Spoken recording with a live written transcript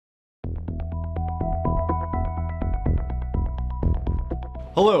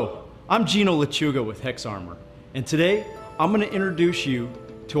Hello, I'm Gino Lechuga with HexArmor, and today I'm going to introduce you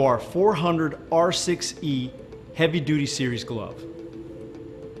to our 400R6E Heavy Duty Series glove.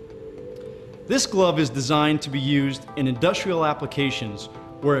 This glove is designed to be used in industrial applications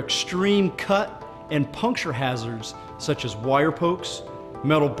where extreme cut and puncture hazards such as wire pokes,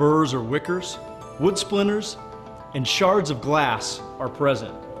 metal burrs or wickers, wood splinters, and shards of glass are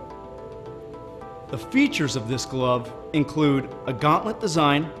present. The features of this glove include a gauntlet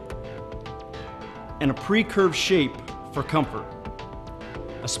design and a pre-curved shape for comfort,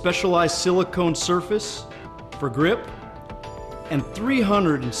 a specialized silicone surface for grip, and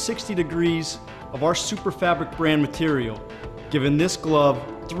 360 degrees of our SuperFabric brand material, giving this glove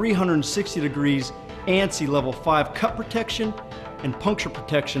 360 degrees ANSI level 5 cut protection and puncture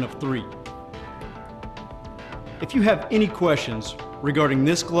protection of 3. If you have any questions regarding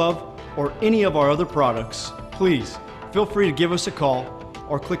this glove or any of our other products, please feel free to give us a call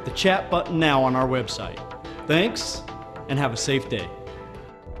or click the chat button now on our website. Thanks, and have a safe day.